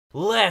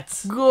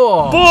Let's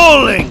go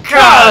bowling,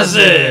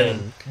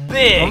 cousin.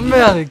 Big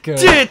America.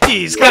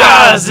 titties,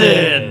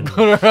 cousin.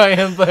 Go to right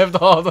and left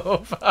all the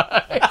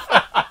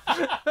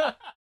 5.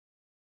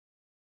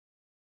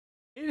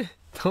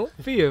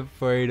 Don't be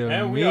afraid of me.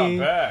 And we are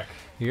back.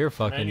 You're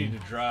fucking. I need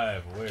to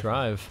drive away.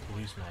 Drive.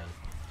 Policeman.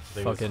 I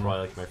think Fucking- it's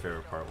probably like my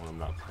favorite part when I'm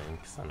not playing,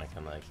 because then I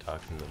can like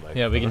talk into the mic.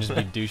 Yeah, we can just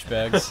be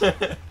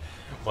douchebags.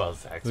 Well,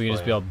 Zach's We can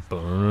just be all.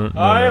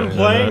 I am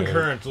playing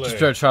currently.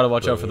 Just try to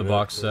watch out for the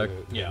box, Zach.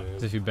 Yeah.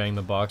 If you bang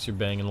the box, you're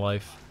banging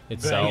life Bang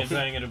itself. it,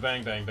 bang it,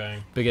 bang, bang,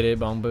 bang. Biggity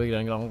bong, big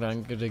dang dong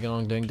dang, dig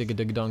dong ding,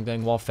 dig dong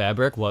dang. Wall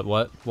fabric, what?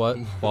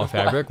 Wall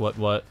fabric, what?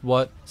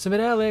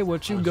 Simidele,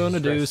 what you gonna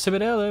do?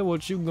 Simidele,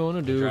 what you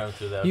gonna do? driving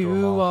through that You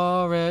door hall.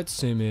 are at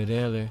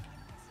Simidele.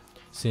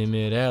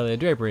 Simidele,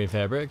 drapery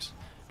fabrics,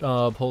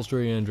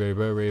 upholstery and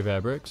drapery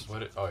fabrics.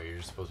 What? Oh,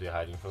 you're supposed to be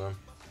hiding from them?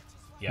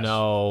 Yes.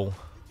 No,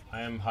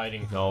 I am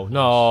hiding. From no, the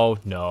no,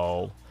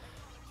 no,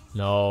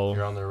 no.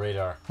 You're on their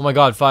radar. Oh my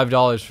God,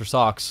 $5 for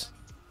socks.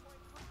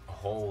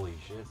 Holy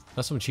shit.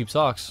 That's some cheap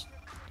socks.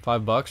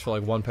 $5 for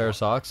like one pair of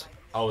socks.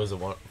 Oh, is it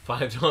 $5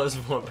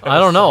 for one pair I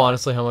don't know of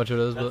honestly how much it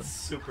is, socks? but That's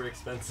super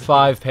expensive.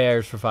 5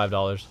 pairs for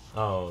 $5.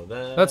 Oh,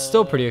 That's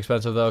still pretty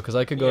expensive though, because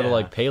I could go to Yeah.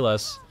 like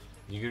Payless.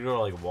 You could go to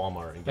like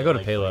Walmart and get I go to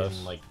like, Payless.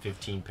 fucking, like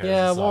 15 pairs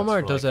Yeah, of socks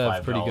Walmart for, does like,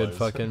 have pretty good $5.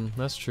 fucking.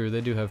 That's true.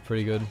 They do have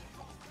pretty good.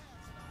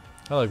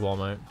 I like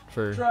Walmart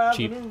for Driving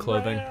cheap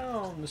clothing.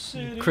 around the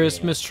city.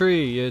 Christmas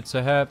tree, it's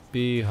a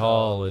happy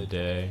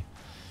holiday.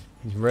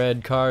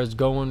 Red car's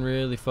going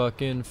really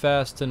fucking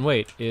fast. And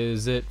wait,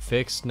 is it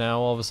fixed now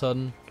all of a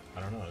sudden?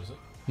 I don't know, is it?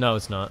 No,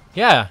 it's not.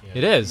 Yeah, Yeah.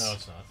 it is. No,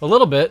 it's not. A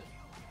little bit.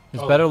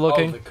 It's better Oh,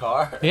 looking. the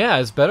car? Yeah,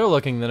 it's better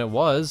looking than it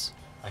was.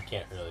 I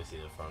can't really see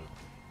the front.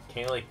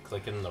 Can you like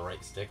click in the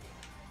right stick?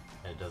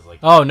 And it does like.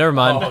 Oh, never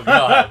mind. Oh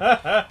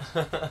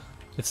god.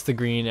 It's the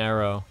green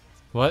arrow.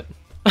 What?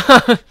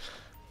 What?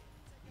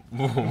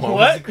 was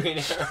What? the green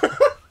arrow?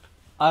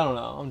 I don't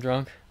know. I'm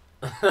drunk.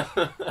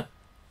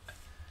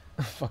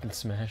 Fucking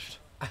smashed.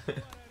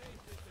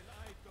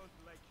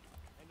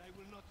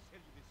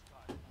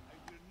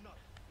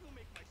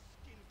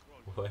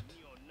 What?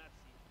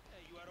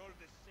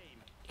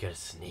 You gotta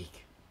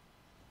sneak.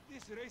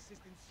 This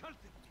racist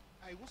insulted me.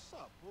 Hey, what's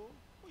up, fool?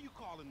 Who you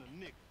calling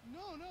a nigga? No,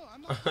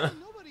 I'm not calling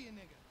nobody a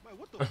nigga. Wait,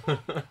 what the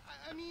fuck?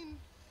 I mean...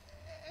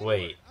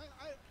 Wait.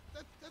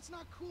 That's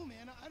not cool,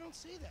 man. I don't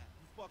say that.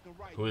 You fucking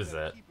right. Who You is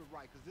better that? keep it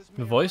right, 'cause this The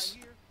man voice?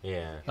 right here,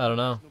 Yeah, I don't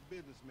know. no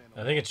businessman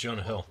I think it's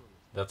Jonah Hill.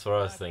 that's what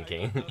I was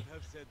thinking.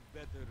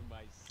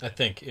 I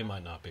think it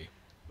might not be.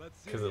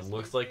 Because it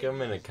looks like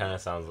him and it kind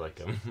of sounds like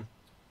him.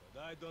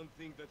 I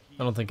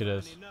don't think it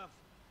is.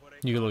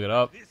 You can look it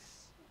up.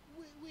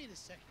 Wait a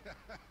second.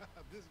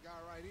 This guy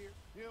right here,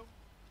 him?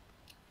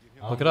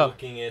 Look it up.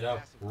 Looking it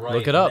up right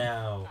Look it up.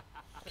 now.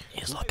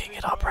 He's looking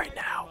it up right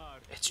now.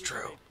 It's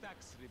true.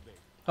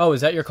 Oh,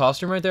 is that your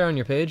costume right there on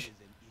your page?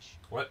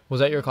 What? Was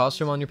that your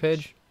costume on your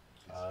page?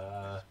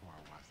 Well,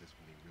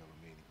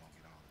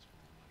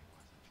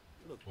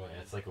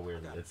 it's like a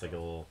weird. It's like a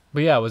little.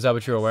 But yeah, was that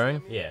what you were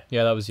wearing? Yeah.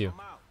 Yeah, that was you.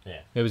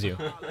 Yeah. It was you.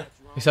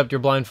 Except your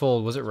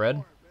blindfold, was it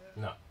red?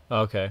 No.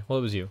 Oh, okay, well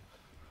it was you.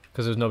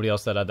 Because there's nobody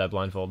else that had that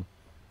blindfold.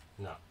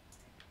 No.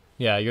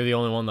 Yeah, you're the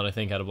only one that I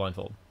think had a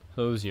blindfold.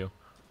 So it was you.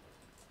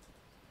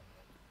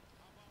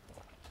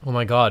 Oh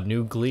my god,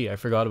 new Glee. I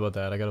forgot about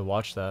that. I gotta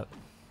watch that.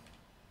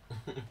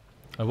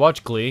 I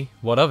watched Glee.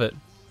 What of it?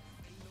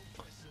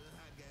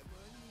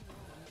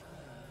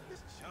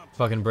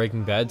 Fucking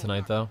Breaking Bad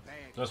tonight, though.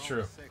 That's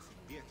true.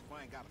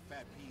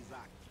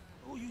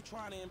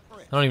 I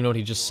don't even know what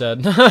he just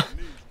said.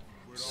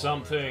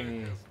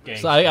 Something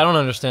gangster. So I don't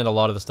understand a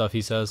lot of the stuff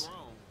he says.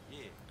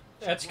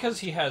 That's because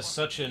he has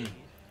such an,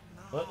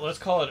 let's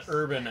call it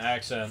urban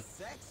accent.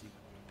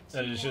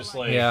 That is just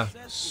like Yeah.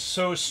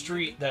 so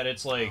street that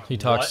it's like He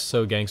talks what?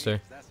 so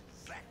gangster.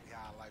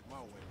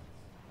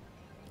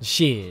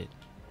 Shit.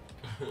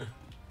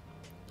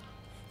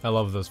 I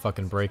love those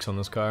fucking brakes on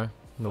this car.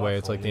 The way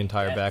it's like the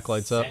entire back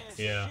lights up.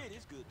 Yeah.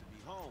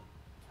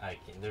 I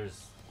can.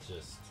 There's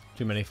just.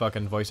 Too many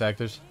fucking voice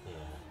actors. Yeah.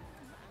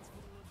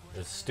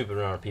 There's a stupid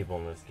amount of people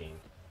in this game.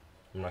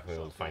 I'm not gonna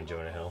be able to find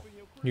Jonah Hill.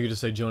 You could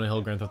just say Jonah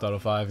Hill Grand Theft Auto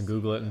 5 and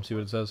Google it and see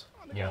what it says.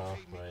 Yeah.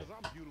 Right.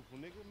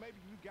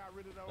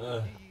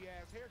 Ugh.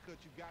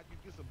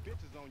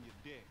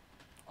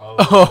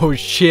 Oh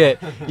shit!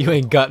 You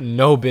ain't got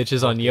no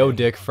bitches on yo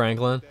dick,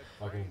 Franklin.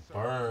 Fucking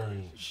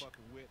burn.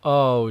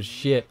 Oh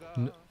shit.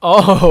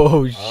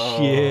 Oh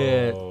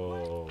shit.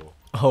 Oh.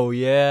 Oh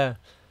yeah.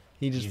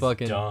 He just He's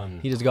fucking. done.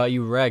 He just got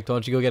you wrecked. Why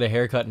don't you go get a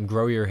haircut and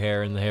grow your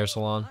hair in the hair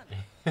salon?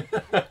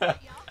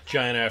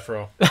 Giant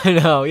afro. I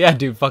know. Yeah,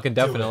 dude. Fucking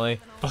definitely.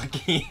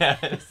 Fuck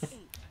yes.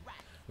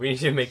 We need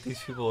to make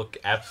these people look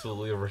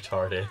absolutely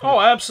retarded. Oh,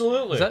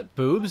 absolutely. Is that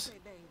boobs?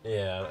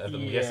 Yeah, I'm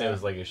guessing it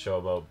was like a show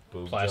about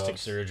boob plastic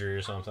jobs. surgery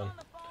or something?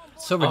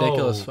 It's so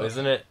ridiculous. Oh,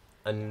 isn't it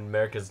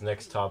America's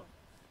Next Top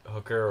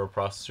Hooker or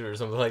Prostitute or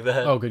something like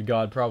that? Oh, good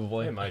God,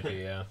 probably. It might be,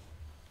 yeah.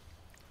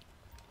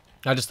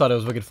 I just thought it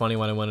was wicked funny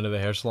when I went into the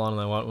hair salon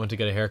and I went to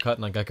get a haircut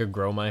and like I could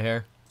grow my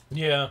hair.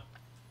 Yeah.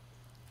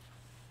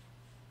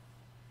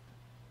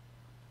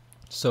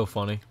 So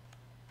funny.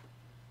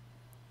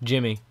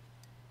 Jimmy.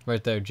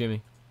 Right there,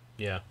 Jimmy.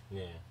 Yeah.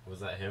 Yeah. Was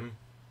that him?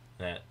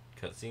 That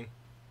cutscene?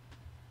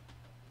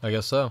 I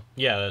guess so.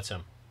 Yeah, that's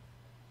him.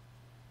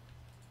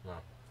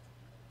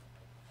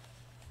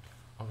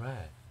 Alright.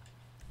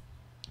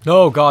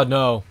 No, God,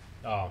 no.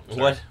 Oh, sorry.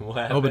 What? What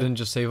I happened? hope it didn't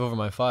just save over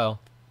my file.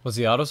 Was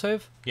the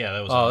autosave? Yeah,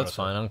 that was. Oh, an that's autosave.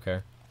 fine. I don't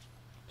care.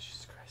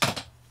 Jesus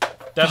Christ.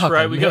 That's Fuck, I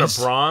right. We got a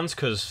missed. bronze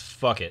because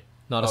fuck it.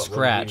 Not Oh, a what did we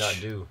scratch. not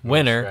do? Not a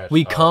Winner. scratch.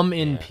 We Oh, come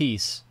in yeah.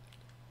 peace.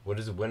 What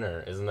is a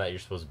winner? Isn't that you're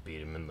supposed to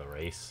beat him in the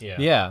race? Yeah.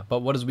 Yeah, but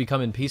what does we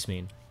come in peace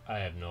mean? I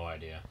have no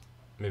idea.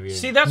 Maybe.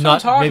 See, that's what I'm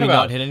Not talking maybe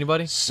about. not hit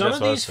anybody. Some That's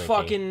of what I these was thinking.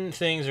 fucking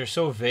things are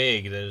so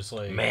vague that it's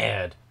like.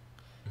 mad.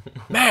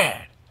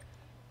 Mad.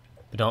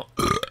 But don't.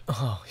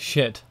 Oh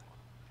shit.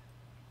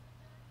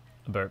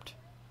 I burped.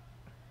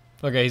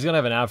 Okay, he's gonna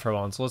have an afro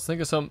on, so let's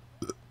think of some.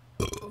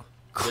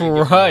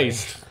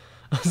 Christ.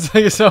 Let's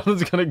think of something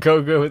that's gonna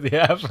go good with the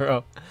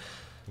afro.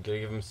 You gotta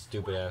give him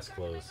stupid ass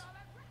clothes.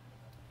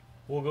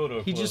 We'll go to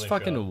a He just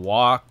clothing fucking shop.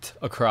 walked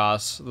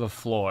across the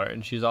floor,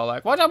 and she's all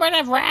like, "What's up with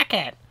that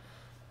racket?"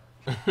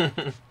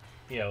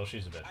 Yeah, well,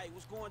 she's a bitch. Hey,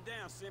 what's going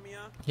down, Simeon?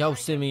 Yo,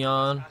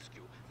 Simeon. Ask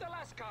you, the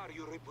last car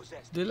you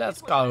repossessed. The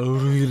last guy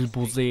really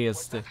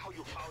possessed. How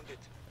you found it?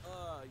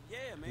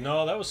 Yeah, man.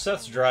 No, that was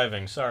Seth's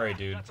driving. Sorry,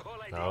 dude. That's all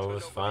I need No, to it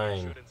was know, fine.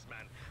 insurance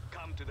man.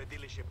 Come to the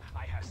dealership.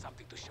 I have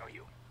something to show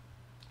you.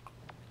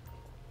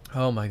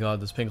 Oh my god,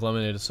 this pink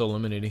lemonade is so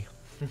lemonade-y.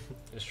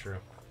 It's true.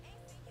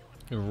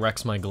 It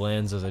wrecks my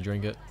glands as I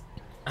drink it.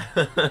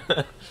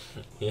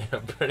 Yeah,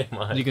 pretty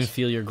much. You can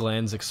feel your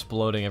glands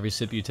exploding every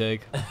sip you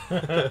take.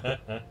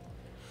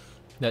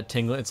 That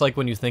tingling. It's like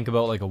when you think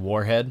about like a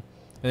warhead, and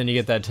then you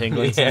get that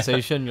tingling Yeah.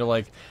 sensation. You're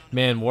like,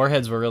 man,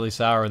 warheads were really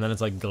sour, and then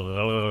it's like, and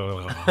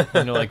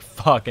you're like,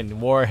 fucking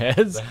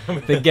warheads.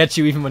 They get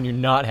you even when you're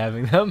not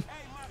having them.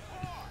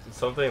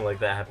 Something like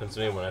that happens to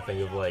me when I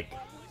think of like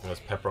those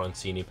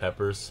pepperoncini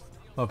peppers.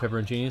 Oh,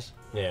 pepperoncinis.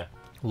 Yeah.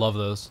 Love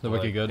those. They're or,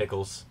 wicked like, good.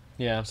 Pickles.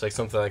 Yeah. It's like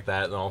something like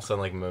that, and all of a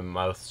sudden, like my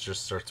mouth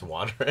just starts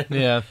watering.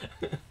 Yeah.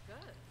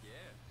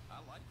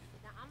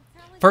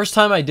 First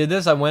time I did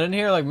this, I went in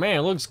here like, man,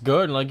 it looks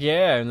good, and like,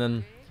 yeah, and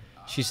then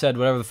she said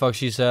whatever the fuck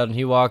she said, and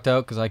he walked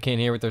out because I can't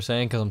hear what they're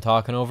saying because I'm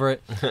talking over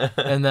it.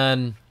 And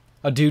then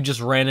a dude just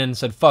ran in and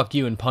said, fuck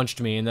you, and punched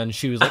me, and then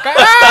she was like,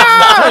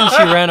 ah! And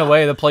she ran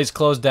away. The place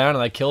closed down,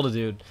 and I killed a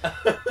dude.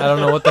 I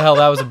don't know what the hell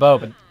that was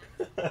about,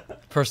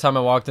 but first time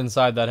I walked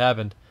inside, that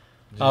happened.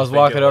 I was think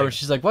walking of, over, like-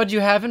 she's like, what'd you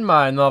have in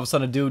mind? And all of a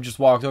sudden, a dude just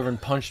walked over and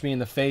punched me in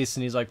the face,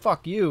 and he's like,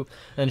 fuck you.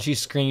 And she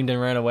screamed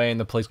and ran away, and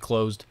the place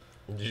closed.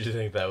 Did you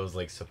think that was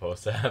like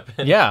supposed to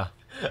happen? Yeah.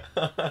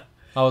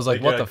 I was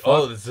like, You're what the fuck?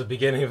 Oh, this is the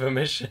beginning of a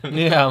mission.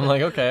 Yeah, I'm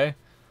like, okay.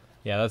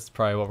 Yeah, that's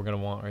probably what we're going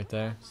to want right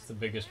there. It's the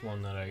biggest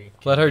one that I.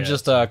 Let her can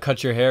just get.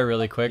 cut your hair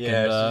really quick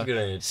Yeah, and she's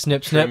gonna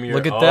snip, trim snip. your-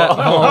 Look at that. Oh.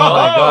 Oh,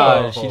 my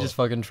god. She just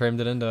fucking trimmed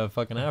it into a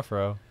fucking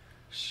afro.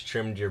 She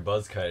trimmed your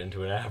buzz cut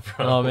into an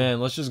afro. Oh, man.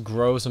 Let's just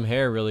grow some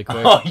hair really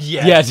quick. Oh,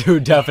 yes. Yeah,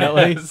 dude,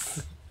 definitely.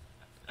 Yes.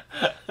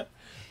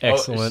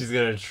 Excellent. Oh, she's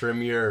gonna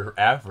trim your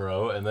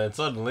afro, and then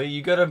suddenly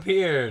you got a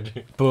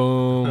beard.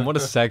 Boom. What a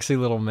sexy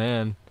little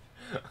man.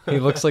 He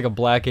looks like a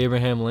black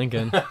Abraham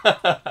Lincoln.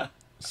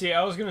 See,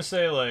 I was gonna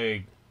say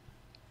like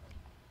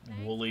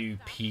Woolly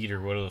Pete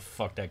or whatever the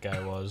fuck that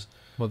guy was.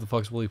 What the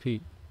fuck's Willie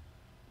Pete?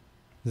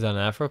 Is that an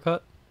afro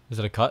cut? Is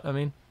it a cut, I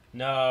mean?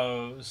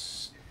 No,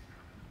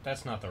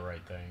 that's not the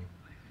right thing.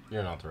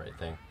 You're not the right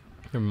thing.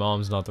 Your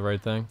mom's not the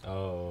right thing.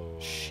 Oh.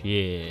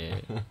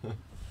 Shit.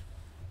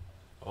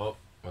 Oh,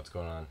 what's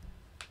going on?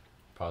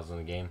 Pausing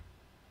the game.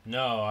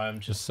 No, I'm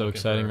just Just so looking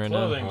exciting for a right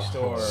now. clothing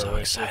store. So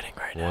with- exciting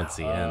right now. Once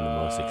again, the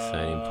most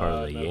exciting part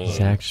of the that's- game.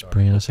 Zach just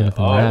bringing us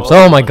anything Oh, raps.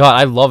 oh, Oh my god,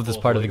 I love this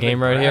part of the Look at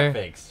game right here.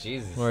 graphics.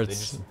 Jesus, Where they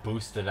it's- just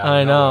boosted out. I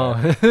of know.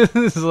 nowhere.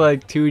 This is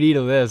like 2D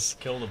to this.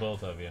 Kill the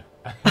both of you.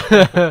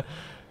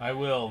 I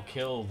will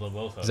kill the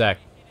both of Zach,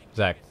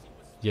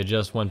 you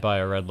just went by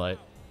a red light.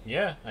 you.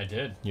 Yeah, I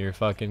did. You're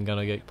fucking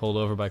gonna get pulled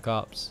over by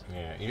cops.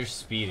 Yeah, you're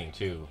speeding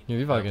too.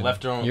 You're fucking.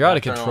 Left turn. You're out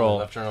of left turn control. Only,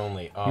 left turn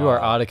only. You are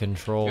Oh, out of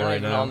control You're not right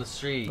even now. on the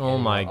street. Oh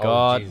and- my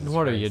god, Jesus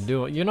what are you Christ.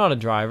 doing? You're not a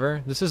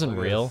driver. This isn't Look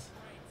at real. this.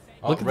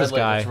 Oh, Look at red this light,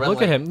 guy. it's red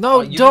Look at light. him. No,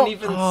 Oh, you don't.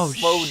 didn't even Oh,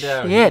 slow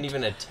down. You shit. didn't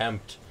even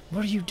attempt.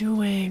 What are you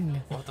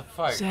doing, What the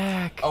fuck?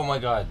 Zach? Oh my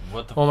god,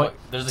 what the Oh my. fuck?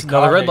 There's a It's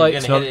car another red there, light.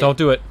 you're No, gonna hit it. don't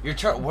do it.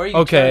 You're where are you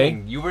Okay.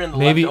 turning? You were in the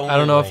Maybe left I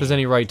don't know if only there's lane.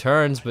 any right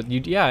turns, but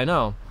you. Yeah, I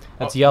know.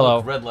 That's Oh, yellow.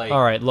 Look, red light.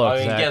 All right, look, I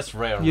mean, Zach. guess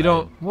red or You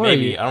don't- red. what are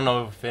Maybe. you- I don't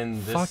know if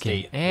in this Fucking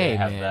state A, they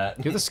have man.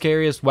 that. You're the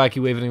scariest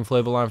wacky waving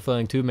inflatable arm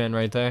flailing two man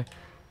right there.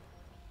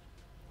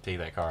 Take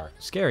that car.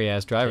 Scary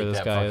ass driver Take this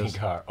that guy fucking is.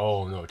 car.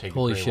 Oh no, take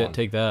Holy the gray shit, one.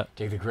 take that.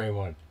 Take the gray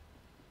one.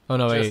 Oh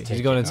no, Just wait, he's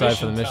take going it. inside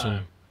for the Mission mission.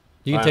 time.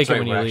 You can Oh, take that's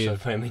it when right, you we're leave.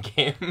 actually playing the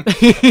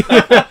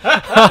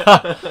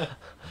game.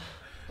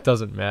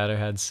 Doesn't matter,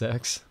 had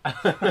sex.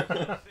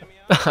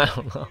 I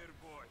don't know.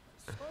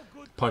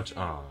 Punch.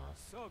 Aw.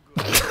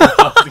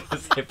 I was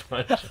gonna say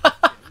punch.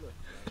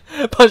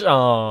 Punch.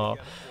 Oh.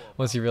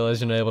 Once you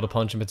realize you're not able to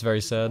punch him, it's very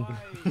sad.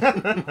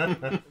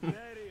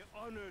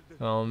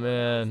 Oh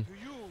man.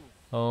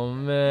 Oh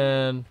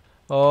man.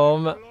 Oh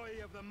man.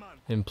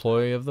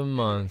 Employee of the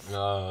month.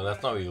 No,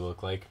 that's not what you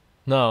look like.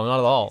 No, not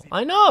at all.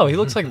 I know. He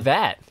looks like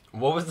that.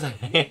 What was the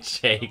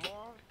handshake?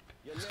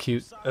 It's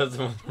cute. That was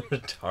the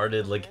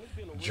retarded, like,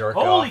 jerk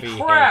Holy offy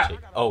crap!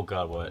 handshake. Oh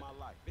god, what?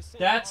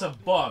 That's a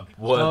bug.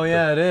 What? Oh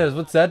yeah, it is.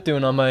 What's that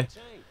doing on my?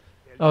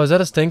 Oh, is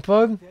that a stink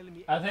bug?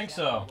 I think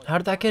so. How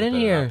did that get in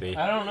Better here? not be.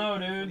 I don't know,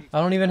 dude. I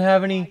don't even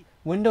have any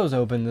windows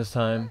open this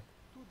time.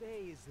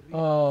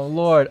 Oh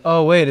lord.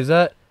 Oh wait, is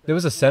that? There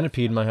was a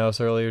centipede in my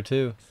house earlier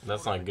too.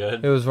 That's not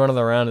good. It was running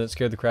around and it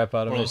scared the crap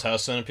out of One me. of those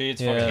house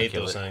centipedes. Yeah. Fucking hate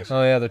Kill those it. things.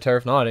 Oh yeah, they're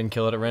terrifying. No, I didn't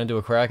kill it. It ran into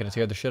a crack and it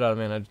scared the shit out of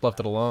me, and I just left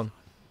it alone.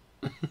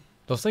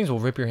 Those things will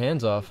rip your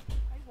hands off.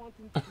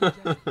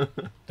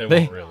 They They-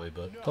 won't really,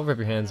 but Don't rip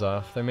your hands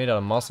off. They're made out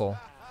of muscle.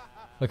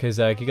 Okay,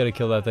 Zach, you gotta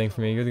kill that thing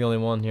for me. You're the only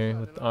one here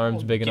with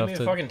arms big give enough me a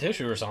to. fucking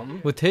tissue or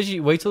something. With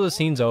tissue, wait till the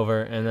scene's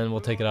over, and then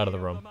we'll take it out of the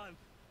room.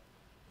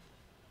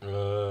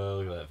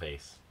 Look at that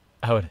face.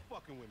 I would.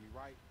 Fucking with me,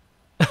 right?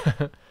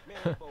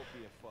 Man, both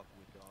being fucked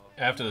with, dog.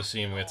 After the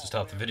scene, we have to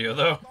stop the video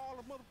though.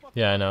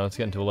 Yeah, I know. It's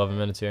getting to 11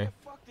 minutes here.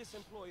 Fuck this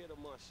employee of the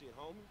month shit,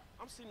 homie.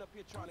 I'm sitting up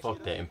here trying to Fuck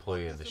get that up.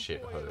 employee of the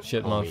shit hood.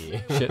 Shit Oh, month.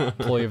 me. Shit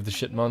employee of the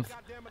shit month.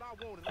 Goddamn it,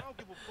 I want it. I don't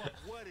give a fuck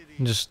what it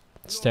I'm is. just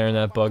staring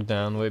that bug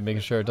down, wait,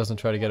 making sure it doesn't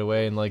try to get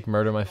away and like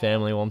murder my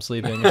family while I'm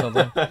sleeping or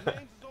something. Names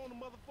is on the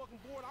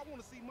motherfucking board. I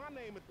want to see my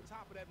name at the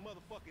top of that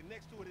motherfucking.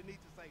 Next to it, it needs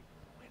to say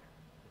winner.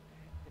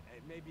 Hey,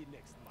 maybe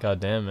next month. God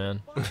damn,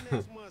 man. Fuck next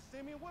month,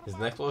 Simeon. What His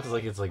about neck looks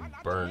like it's like I can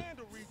burnt.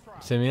 handle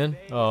retry. Simeon?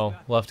 Oh,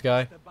 left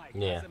guy?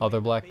 Yeah.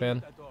 Other black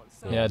band?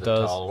 Yeah, it the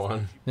does. tall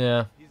one.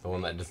 Yeah. The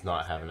one that does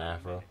not have an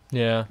afro.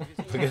 Yeah.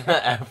 Look at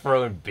that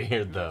afro and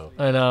beard though.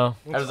 I know.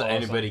 How does awesome.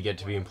 anybody get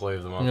to be employee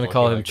of the month? I'm gonna looking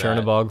call him like that?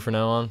 Chernabog from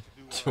now on.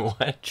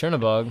 What?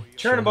 Chernabog.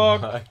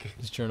 Chernabog.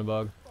 He's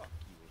Chernabog.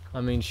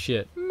 I mean,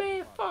 shit.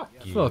 Man, fuck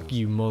you. Fuck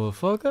you,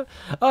 motherfucker.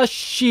 Oh,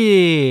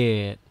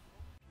 shit.